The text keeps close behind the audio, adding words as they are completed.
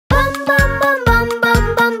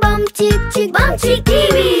Bumcheek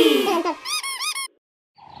TV.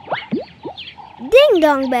 Ding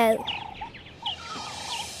dong bell.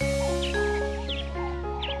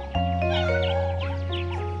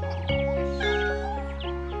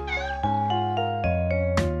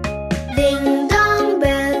 Ding dong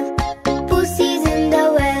bell, Pussy's in the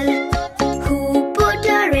well. Who put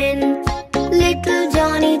her in? Little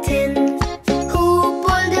Johnny Tin. Who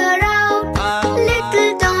pulled her out?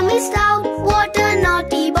 Little Tommy Stout. What a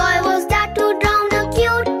naughty boy was that to drown a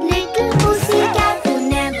cute little pussycat who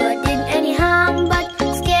never did any harm but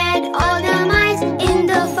scared all the mice in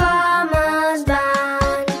the farmer's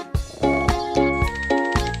barn.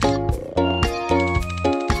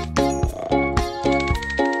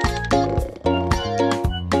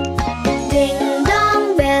 Ding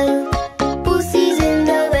dong bell, Pussy's in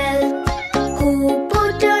the well. Who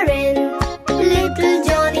put her in? Little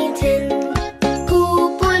Johnny Tin. Who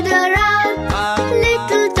pulled her out?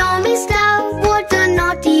 Little Tommy Stout. What a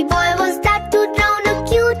naughty boy was that to drown a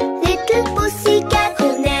cute little pussycat who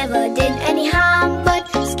never did any harm but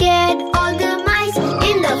scared all the mice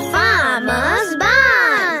in the farmer's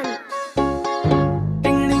barn.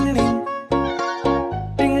 Ding ding ding.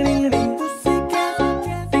 Ding ding ding. Pussycat.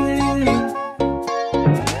 Ding ding ding.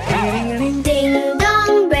 Ding ding ding. Ding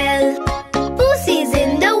dong bell, Pussy's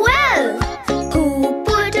in the well. Who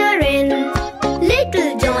put her in?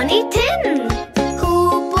 Little Johnny Tin. Who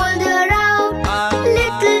pulled her out?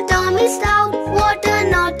 Little Tommy Stout. What a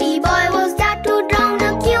naughty boy was that to drown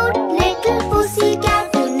a cute little pussycat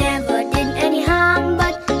who never did any harm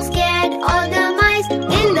but scared all the mice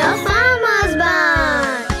in the farmer's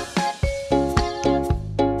barn.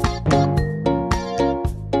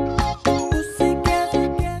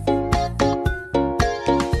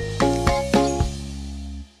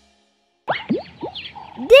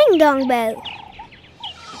 Ding dong bell.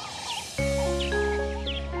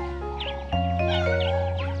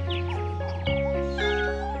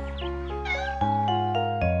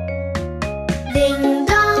 Ding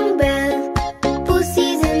dong bell,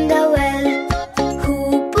 Pussy's in the well.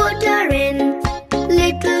 Who put her in?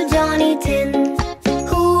 Little Johnny Tin.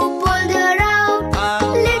 Who pulled her out?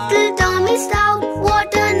 Little Tommy Stout.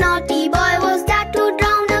 What a naughty boy was that to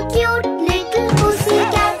drown a cute little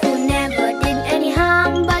pussycat who never did any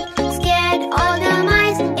harm but scared all the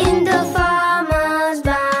mice in the farmer's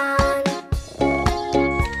barn.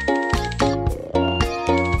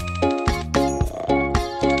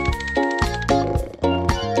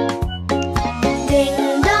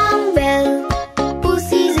 Ding dong bell,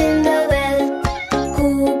 Pussy's in the well. Who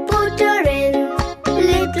put her in?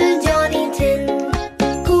 Little Johnny Tin.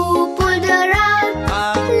 Who pulled her out?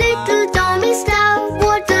 Little Tommy Stout.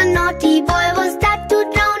 What a naughty boy was that to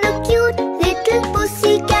drown a cute little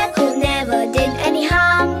pussycat who never did any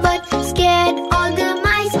harm but scared all the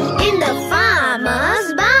mice in the farmer's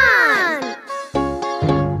barn.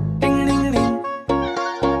 Ding ding ding.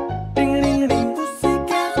 Ding ding ding.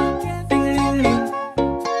 Pussycat. Ding ding ding.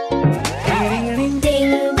 Ding ding ding.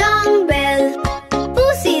 Ding dong bell,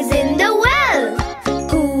 Pussy's in the well.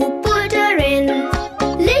 Who put her in?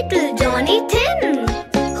 Little Johnny Tin.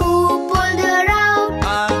 Who pulled her out?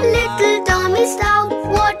 Little Tommy Stout.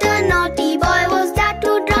 What a naughty boy was that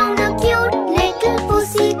to drown a cute little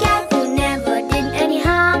pussycat who never did any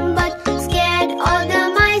harm but scared all the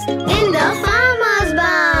mice in the farmer's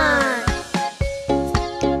barn.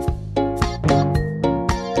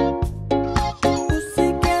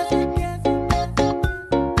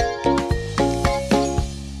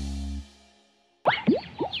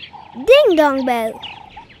 Ding dong bell.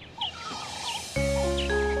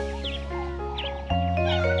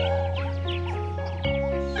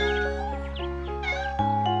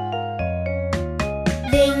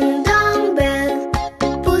 Ding dong bell,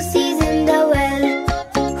 Pussy's in the well.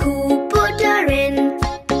 Who put her in?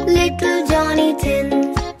 Little Johnny Tin.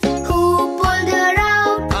 Who pulled her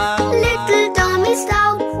out? Little Tommy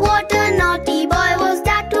Stout. What a naughty boy was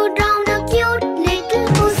that to drown a cute little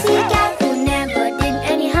pussycat who never did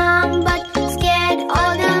any harm but scared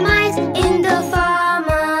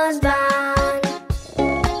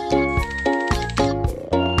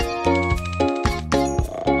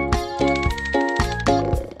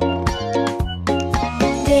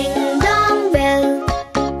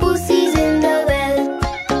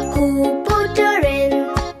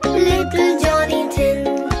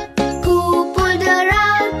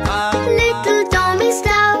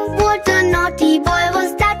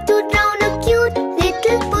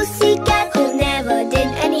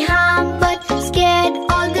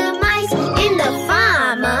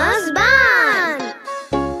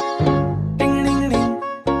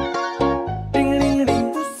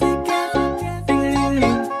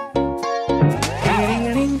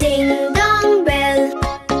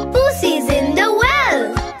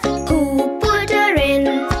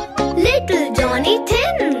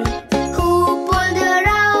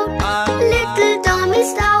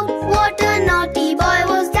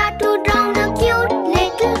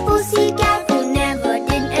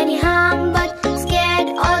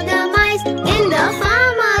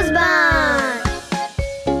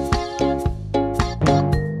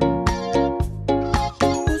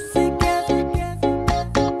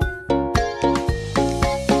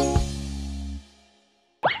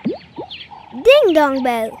dong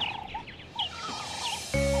bell.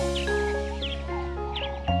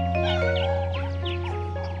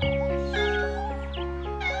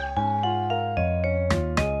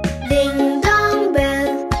 Ding dong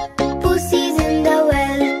bell, Pussy's in the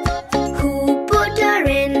well. Who put her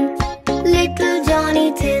in? Little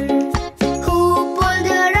Johnny Tin. Who pulled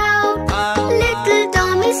her out? Little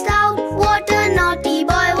Tommy Stout. What a naughty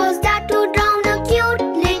boy was that to drown a cute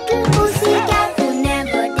little pussycat who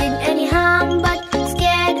never did any harm but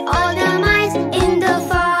scared all the mice in the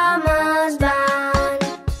farmer's barn.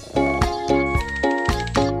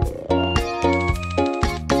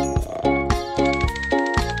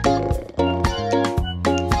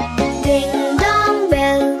 Ding dong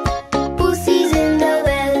bell, Pussy's in the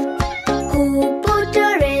well. Who put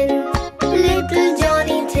her in? Little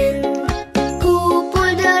Johnny Tin. Who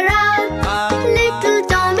pulled her out? Little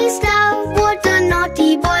Tommy Stout. What a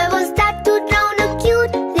naughty boy was that to drown a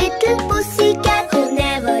cute little pussycat who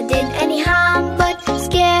never did any harm but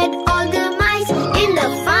scared all the mice in the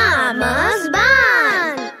farmer's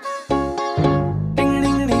barn. Ding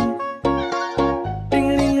ding ding. Ding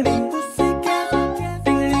ding ding. Pussycat.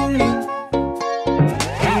 Ding ding ding.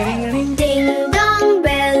 Ding ding ding. Ding dong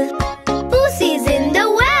bell, Pussy's in the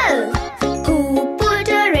well. Who put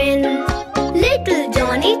her in? Little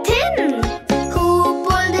Johnny Tin. Who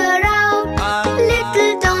pulled her out?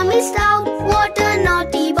 Little Tommy Stout. What a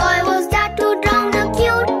naughty boy was that to drown a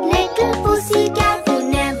cute little pussycat who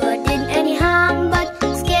never did any harm but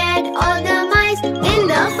scared all the mice in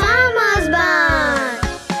the farmer's barn.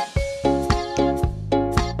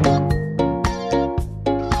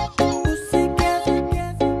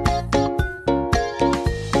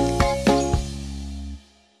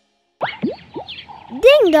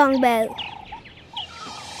 Ding dong bell.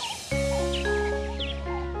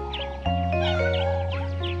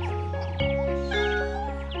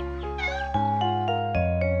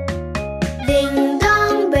 Ding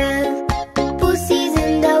dong bell, Pussy's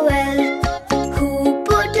in the well. Who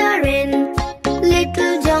put her in?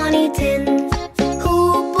 Little Johnny Tin. Who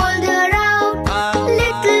pulled her out?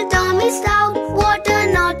 Little Tommy Stout. What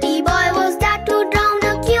a naughty boy was that to drown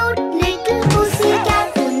a cute little pussycat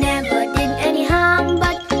who never did any harm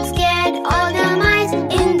but scared all the mice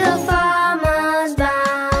in the farmer's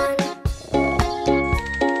barn.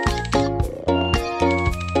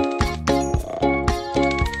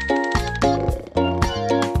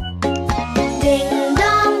 Ding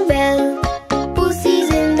dong bell, Pussy's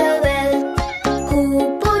in the well. Who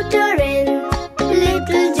put her in?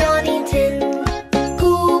 Little Johnny Tin.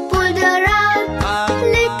 Who pulled her out?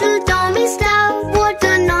 Little Tommy Stout. What a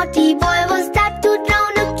naughty boy was that to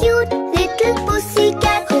drown a cute little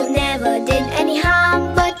pussycat who never did any harm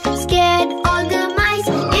but scared all the mice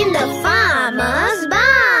in the farmer's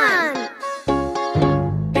barn.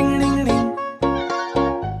 Ding ding ding.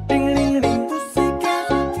 Ding ding ding. Pussycat.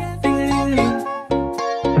 Ding ding ding.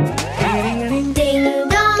 Ding ding ding. Ding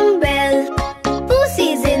dong bell,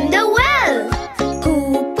 Pussy's in the well. Who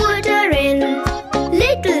put her in?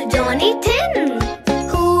 Little Johnny Tin.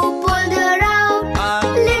 Who pulled her out?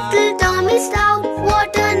 Little Tommy Stout.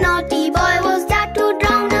 What a naughty boy was that to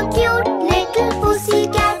drown a cute little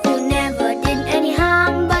pussycat who never did any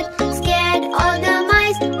harm but scared all the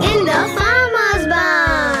mice in the farmer's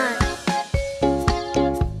barn.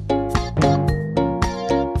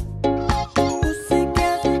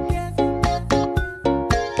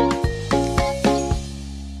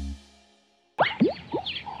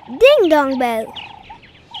 Ding dong bell.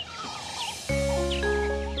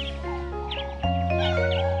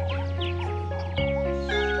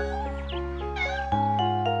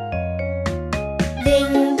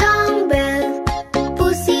 Ding dong bell,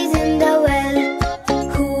 Pussy's in the well.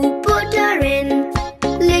 Who put her in?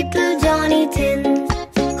 Little Johnny Tin.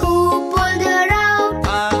 Who pulled her out?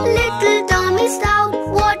 Little Tommy Stout.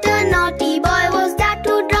 What a naughty boy was that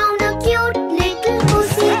to drown a cute little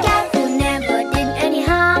pussycat who never did any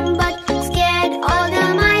harm but scared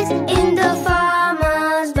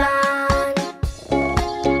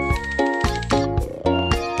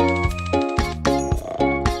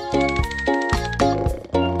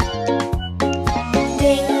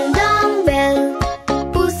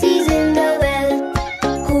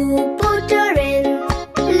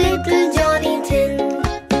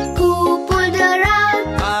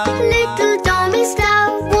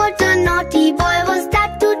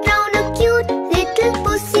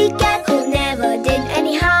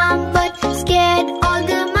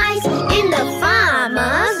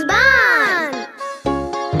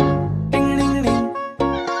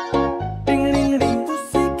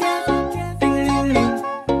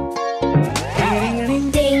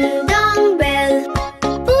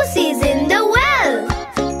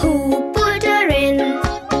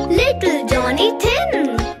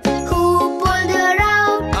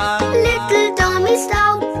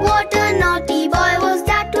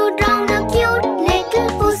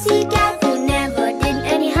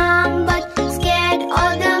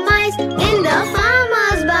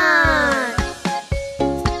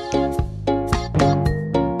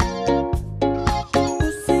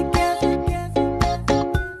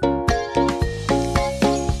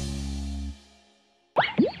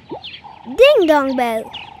dong bell.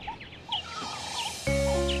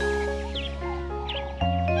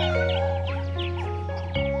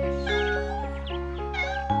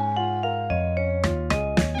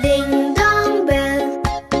 Ding dong bell,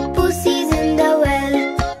 Pussy's in the well.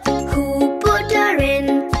 Who put her in?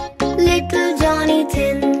 Little Johnny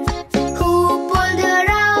Tin. Who pulled her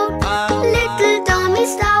out? Little Tommy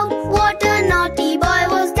Stout. What a naughty boy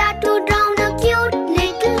was that to drown a cute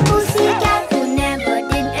little pussycat who never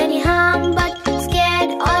did any harm but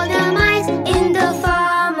scared all the mice in the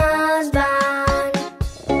farmer's barn.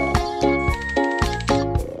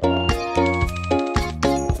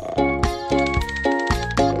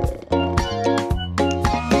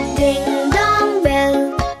 Ding dong bell,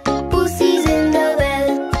 Pussy's in the well.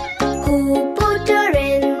 Who put her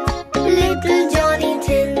in? Little Johnny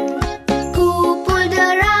Tin. Who pulled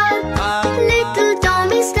her out? Little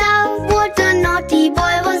Tommy Stout. What a naughty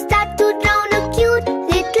boy was that to drown a cute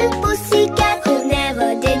little pussycat who never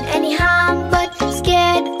did any harm but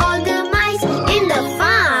scared all the mice in the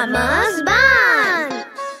farmer's barn.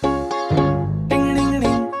 Ding ding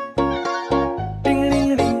ding. Ding ding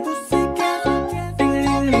ding. Pussycat. Ding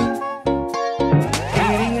ding ding.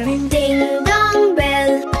 Ding ding ding. Ding dong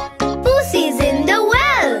bell, Pussy's in the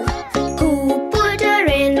well. Who put her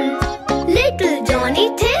in? Little Johnny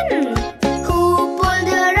Tin. Who pulled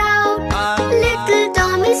her out? Little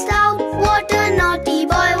Tommy Stout. What a naughty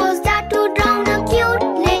boy was that to drown a cute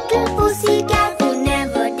little pussycat who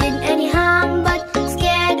never did any harm but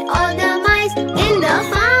scared all the mice in the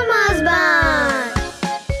farmer's barn.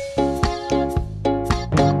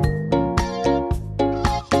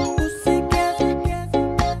 Pussycat.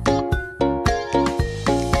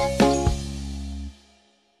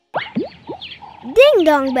 Ding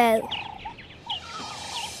dong bell.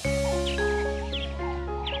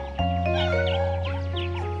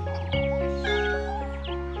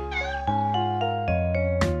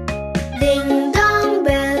 Ding dong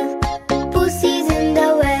bell, Pussy's in the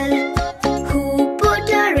well. Who put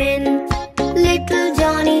her in? Little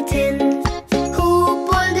Johnny Tin. Who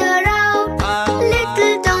pulled her out?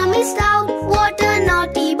 Little Tommy Stout. What a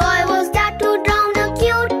naughty boy was that to drown a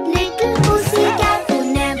cute little pussycat who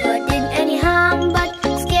never did any harm but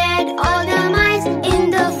scared all the mice in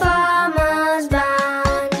the farmer's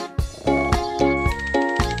barn.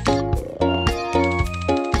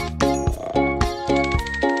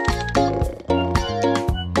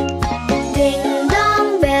 Ding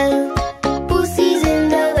dong bell, Pussy's in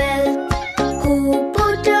the well. Who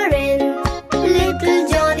put her in? Little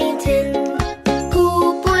Johnny Tin. Who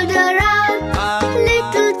pulled her out?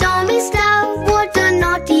 Little Tommy Stout. What a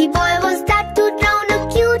naughty boy was that to drown a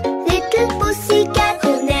cute little pussycat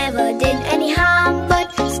who never did any harm but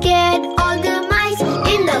scared all the mice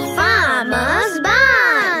in the farmer's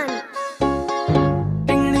barn.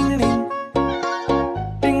 Ding ding ding.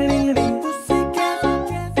 Ding ding ding. Pussycat.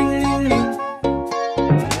 Ding ding ding.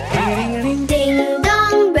 Ding ding ding. Ding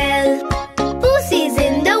dong bell, Pussy's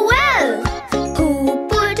in the well. Who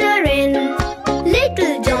put her in?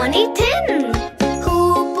 Little Johnny Tin. Who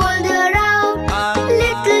pulled her out?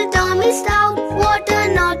 Little Tommy Stout. What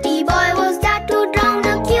a naughty boy was that to drown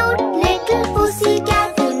a cute little pussycat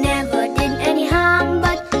who never did any harm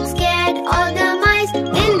but scared all the mice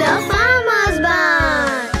in the farmer's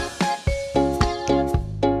barn.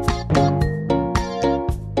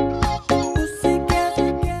 Pussycat.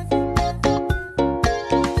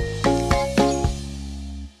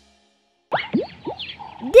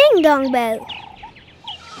 Ding dong bell.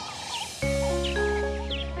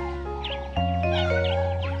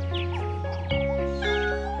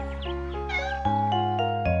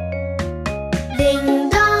 Ding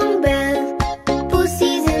dong bell,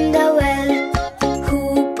 Pussy's in the well. Who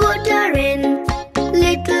put her in?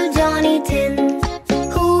 Little Johnny Tin.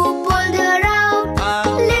 Who pulled her out?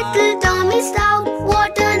 Little Tommy Stout.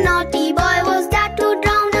 What a naughty boy was that to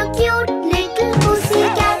drown a cute little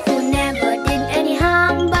pussycat who never did any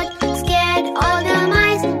harm but scared all the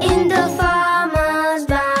mice in the farmer's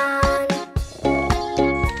barn.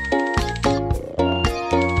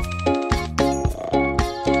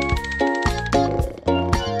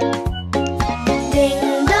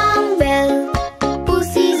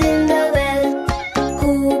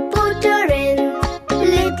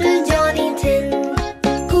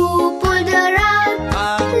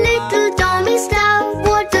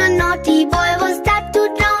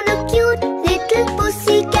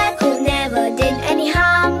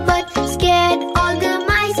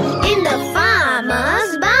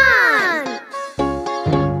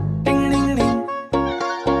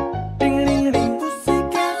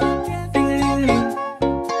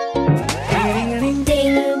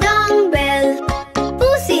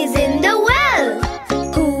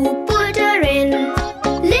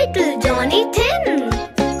 Johnny Tin?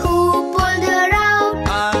 Who pulled her out?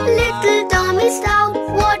 Little Tommy Stout.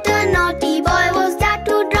 What a naughty boy was that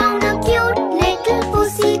to drown a cute little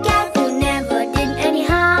pussycat who never did any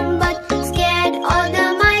harm but scared all the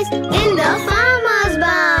mice in the farmer's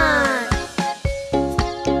barn.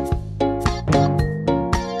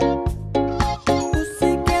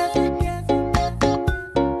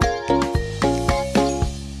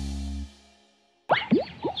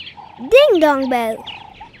 Ding dong bell.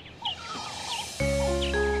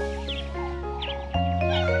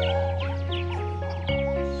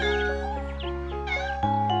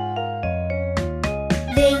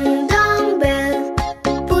 Ding dong bell,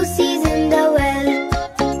 Pussy's in the well.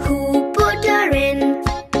 Who put her in?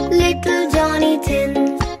 Little Johnny Tin.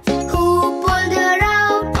 Who pulled her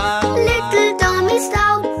out? Little Tommy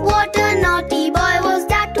Stout. What a naughty boy was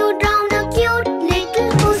that to drown a cute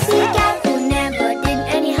little pussycat who never did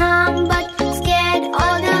any harm but scared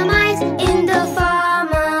all the mice in the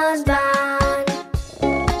farmer's barn.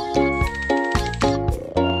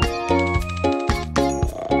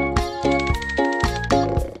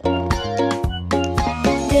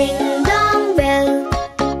 Ding dong bell,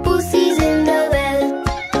 Pussy's in the well.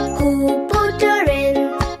 Who put her in?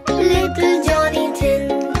 Little Johnny Tin.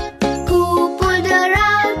 Who pulled her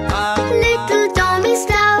out? Little Tommy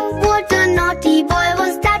Stout. What a naughty boy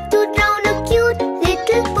was that to drown a cute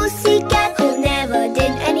little pussycat who never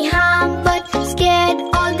did any harm but scared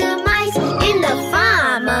all the mice in the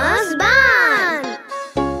farmer's barn.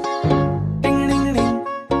 Ding ding ding.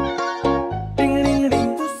 Ding ding ding.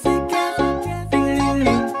 Pussycat. Ding ding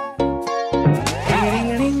ding. Ding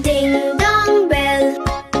ding ding. Ding dong bell,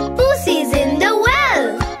 Pussy's in the well.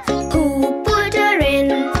 Who put her in?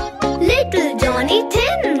 Little Johnny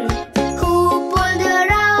Tin. Who pulled her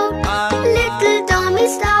out? Little Tommy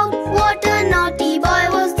Stout. What a naughty boy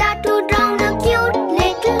was that to drown a cute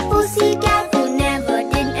little pussycat who never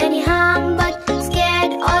did any harm but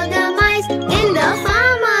scared all the mice in the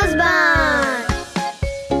farmer's barn.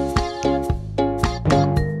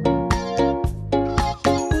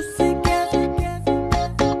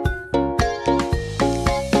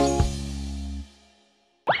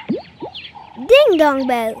 Ding dong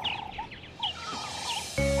bell.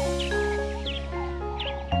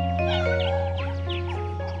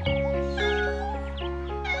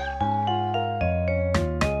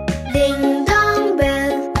 Ding dong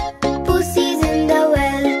bell, Pussy's in the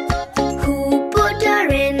well. Who put her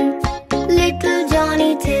in? Little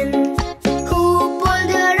Johnny Tin. Who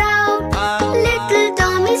pulled her out? Little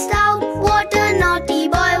Tommy Stout. What a naughty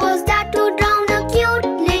boy was that to drown a cute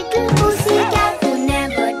little pussycat who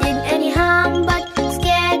never did any harm but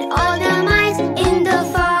scared all the mice in the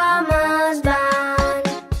farmer's barn.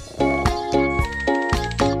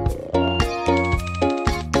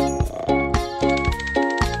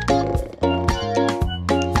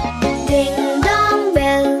 Ding dong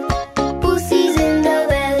bell, Pussy's in the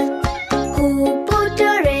well. Who put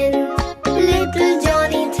her in? Little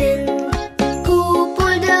Johnny Tin. Who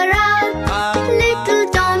pulled her out? Little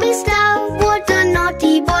Tommy Stout. What a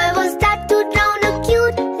naughty boy was that to drown a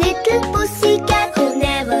cute little pussycat who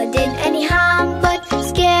never did any harm but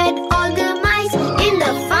scared all the mice in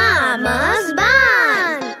the farmer's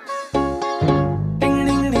barn. Ding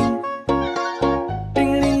ding ding.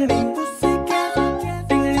 Ding ding ding. Pussycat.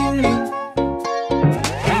 Ding ding ding.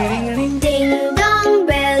 Ding ding ding. Ding dong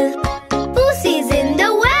bell, Pussy's in the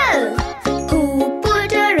well. Who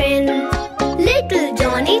put her in? Little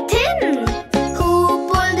Johnny Tin. Who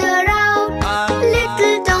pulled her out?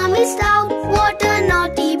 Little Tommy Stout. What a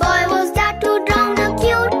naughty boy was that to drown a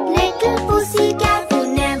cute little pussycat who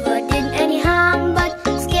never did any harm but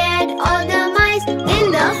scared all the mice in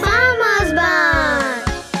the farmer's barn.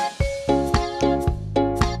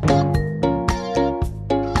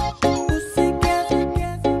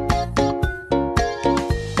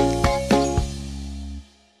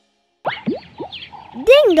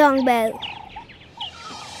 Ding dong bell.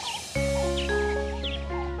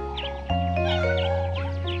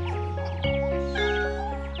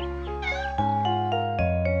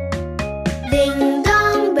 Ding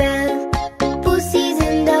dong bell, Pussy's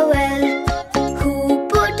in the well. Who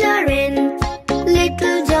put her in?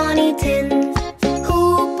 Little Johnny Tin. Who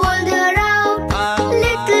pulled her out?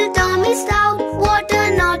 Little Tommy Stout. What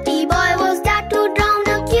a naughty boy was that to drown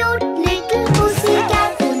a cute little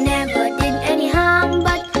pussycat who never did any harm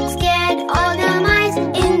but scared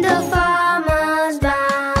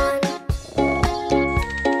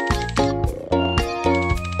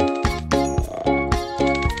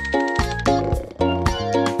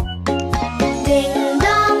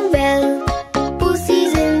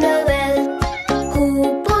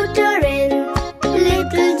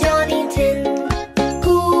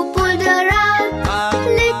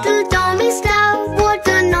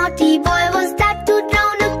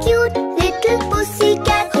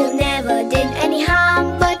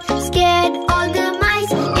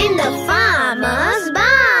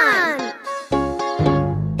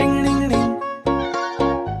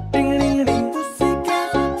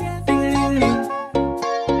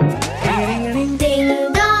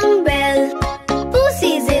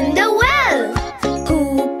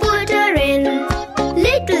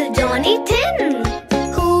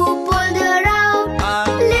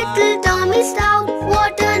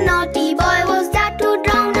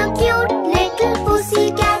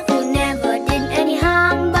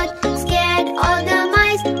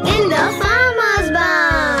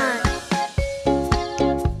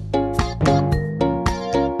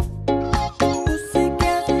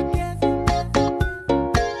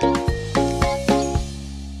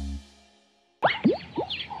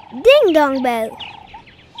Ding dong bell.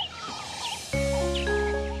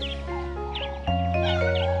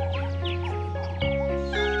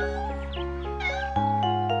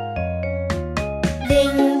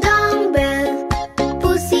 Ding dong bell,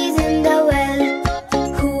 Pussy's in the well.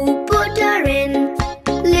 Who put her in?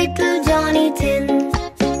 Little Johnny Tin.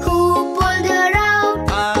 Who pulled her out?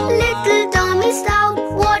 Little Tommy Stout.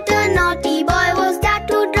 What a naughty boy was that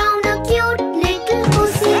to drown a cute little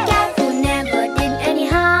pussycat who never did any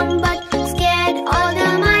harm but scared all the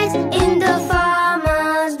mice in the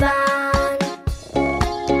farmer's barn.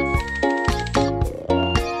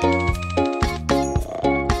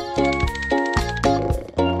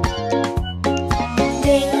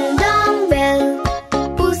 Ding dong bell,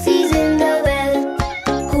 Pussy's in the well.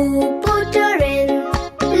 Who put her in?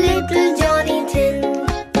 Little Johnny Tin.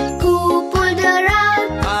 Who pulled her out?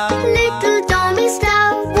 Little Tommy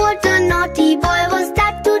Stout. What a naughty boy was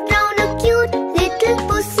that to drown a cute little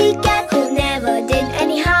pussycat who never did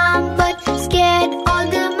any harm but scared all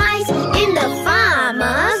the mice in the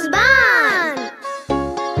farmer's barn.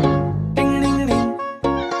 Ding ding ding.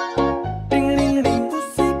 Ding ding ding.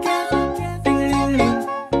 Pussycat. Ding ding ding.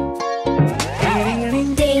 Ding ding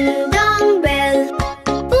ding. Ding dong bell,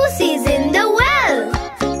 Pussy's in the well.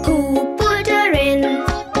 Who put her in?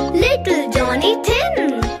 Little Johnny Tin.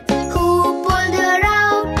 Who pulled her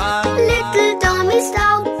out? Little Tommy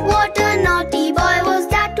Stout. What a naughty boy was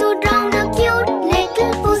that to drown a cute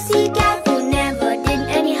little pussycat who never did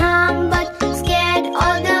any harm but scared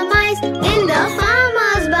all the mice in the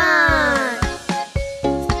farmer's barn.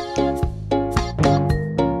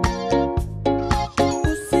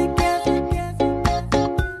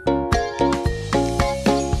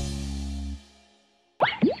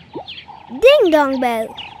 Ding dong bell.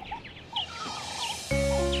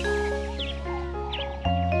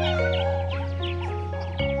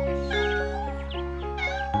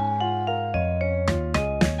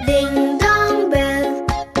 Ding dong bell,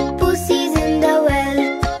 Pussy's in the well.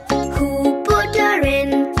 Who put her in?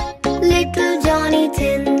 Little Johnny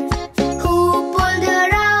Tin. Who pulled her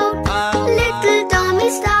out? Little Tommy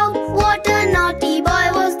Stout. What a naughty boy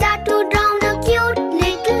was that to drown a cute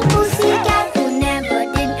little pussycat who never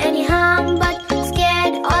did any harm but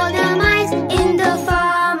scared all the mice in the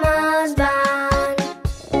farmer's barn.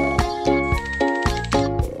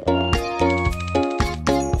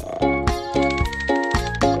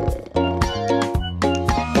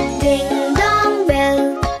 Ding dong bell,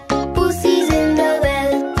 Pussy's in the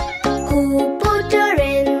well. Who put her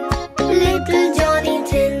in? Little Johnny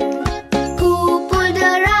Tin. Who pulled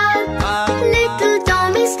her out? Little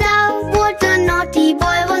Tommy Stout. What a naughty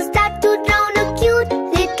boy was that to drown a cute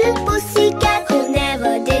little pussycat who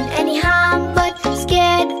never did any harm but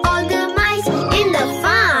scared all the mice in the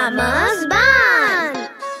farmer's barn.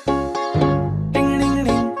 Ding ding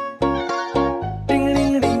ding. Ding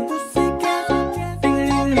ding ding. Pussycat. Ding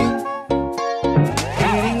ding ding.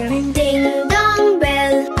 Ding ding ding. Ding dong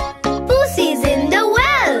bell, Pussy's in the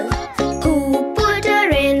well. Who put her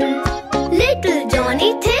in? Little Johnny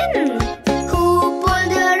Tin. Who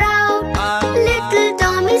pulled her out? Little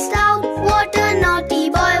Tommy Stout. What a naughty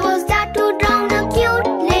boy was that to drown a cute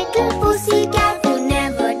little pussycat who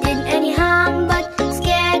never did any harm but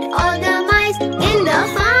scared all the mice in the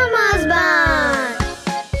farmer's barn.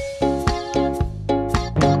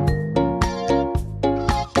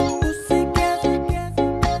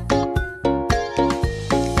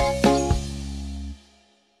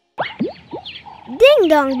 Ding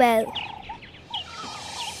dong bell.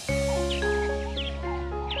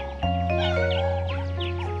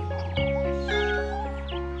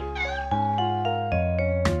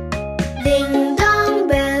 Ding dong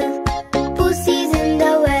bell, Pussy's in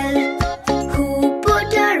the well. Who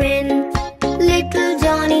put her in? Little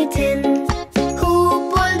Johnny Tin. Who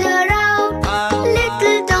pulled her out?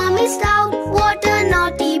 Little Tommy Stout. What a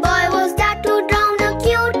naughty boy was that to drown a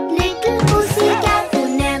cute little pussycat who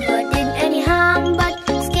never did any harm but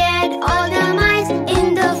scared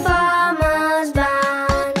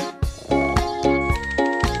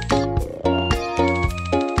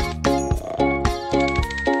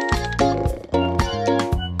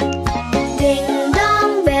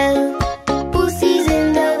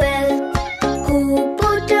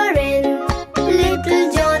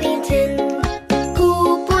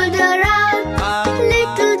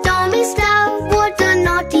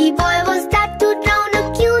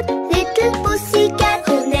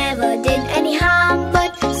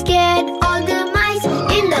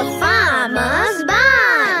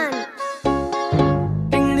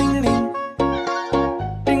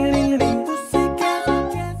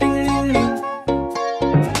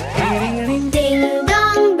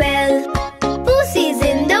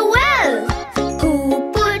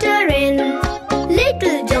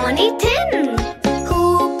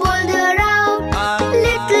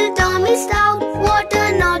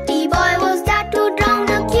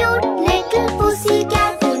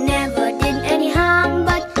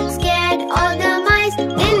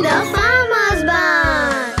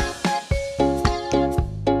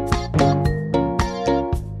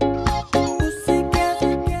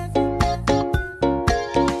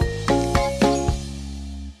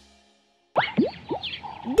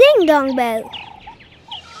Ding dong bell.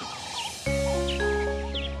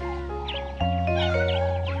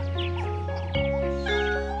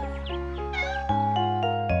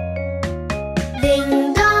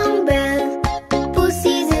 Ding dong bell,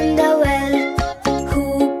 Pussy's in the well.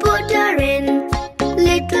 Who put her in?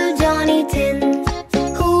 Little Johnny Tin.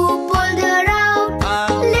 Who pulled her out?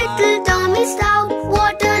 Little Tommy Stout.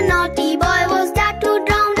 What a naughty boy was that to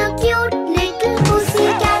drown a cute little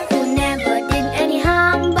pussycat who never did any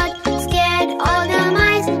harm but scared all the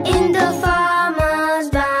mice in the farmer's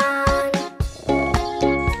barn.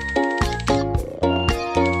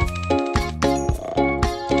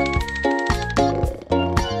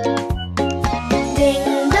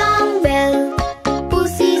 Ding dong bell,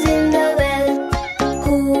 Pussy's in the well.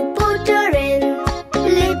 Who put her in?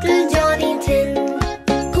 Little Johnny Tin.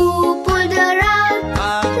 Who pulled her out?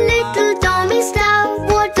 Little Tommy Stout.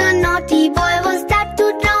 What a naughty boy was that to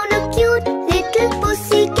drown a cute little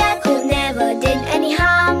pussycat who never did any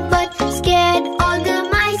harm but scared all the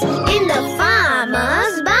mice in the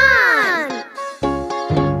farmer's barn.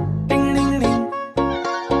 Ding ding ding.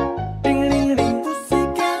 Ding ding ding.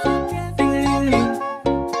 Pussycat. Ding ding ding.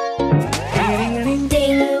 Ding ding ding.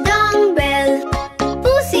 Ding dong bell,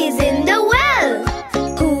 Pussy's in the well.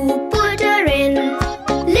 Who put her in?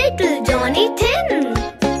 Little Johnny Tin.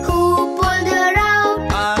 Who pulled her out?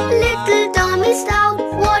 Little Tommy Stout.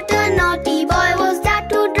 What a naughty boy was that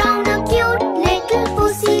to drown a cute little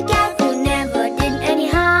pussycat who never did any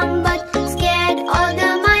harm but scared all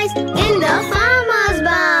the mice in the farmer's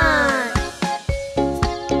barn.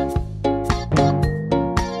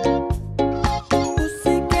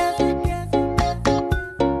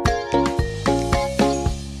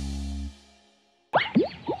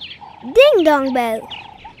 Ding dong bell.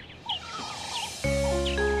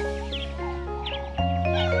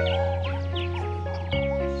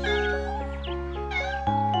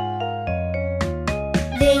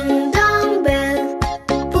 Ding dong bell,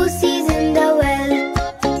 Pussy's in the well.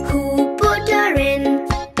 Who put her in?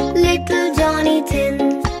 Little Johnny Tin.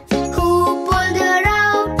 Who pulled her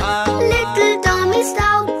out? Little Tommy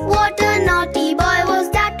Stout. What a naughty boy was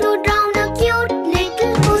that to drown a cute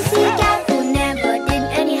little pussycat who never did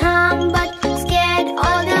any harm but scared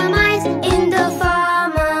all the mice in the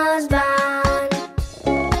farmer's barn.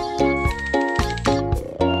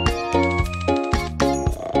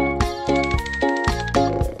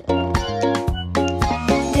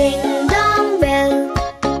 Ding dong bell,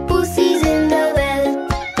 Pussy's in the well.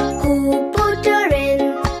 Who put her in?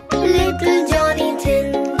 Little Johnny Tin.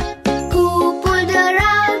 Who pulled her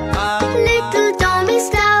out? Little Tommy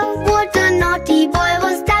Stout. What a naughty boy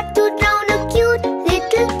was that to drown a cute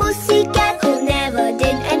little pussycat who never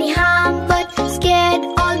did any harm but scared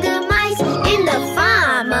all the mice in the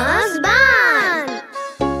farmer's barn.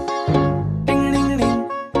 Ding ding ding.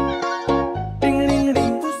 Ding ding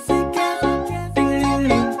ding. Pussycat. Ding ding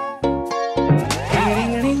ding.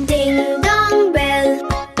 Ding ding ding. Ding dong bell,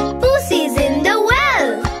 Pussy's in the well.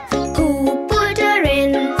 Who put her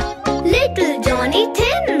in? Little Johnny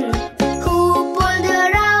Tin. Who pulled her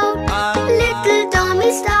out? Little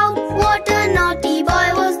Tommy Stout. What a naughty boy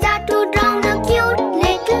was that to drown a cute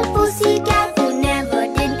little pussycat who never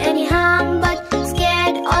did any harm but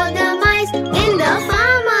scared all the mice in the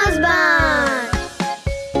farmer's barn.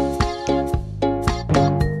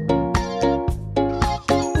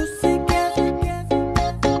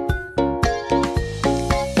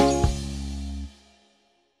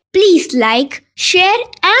 Please like, share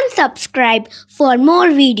and subscribe for more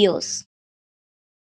videos.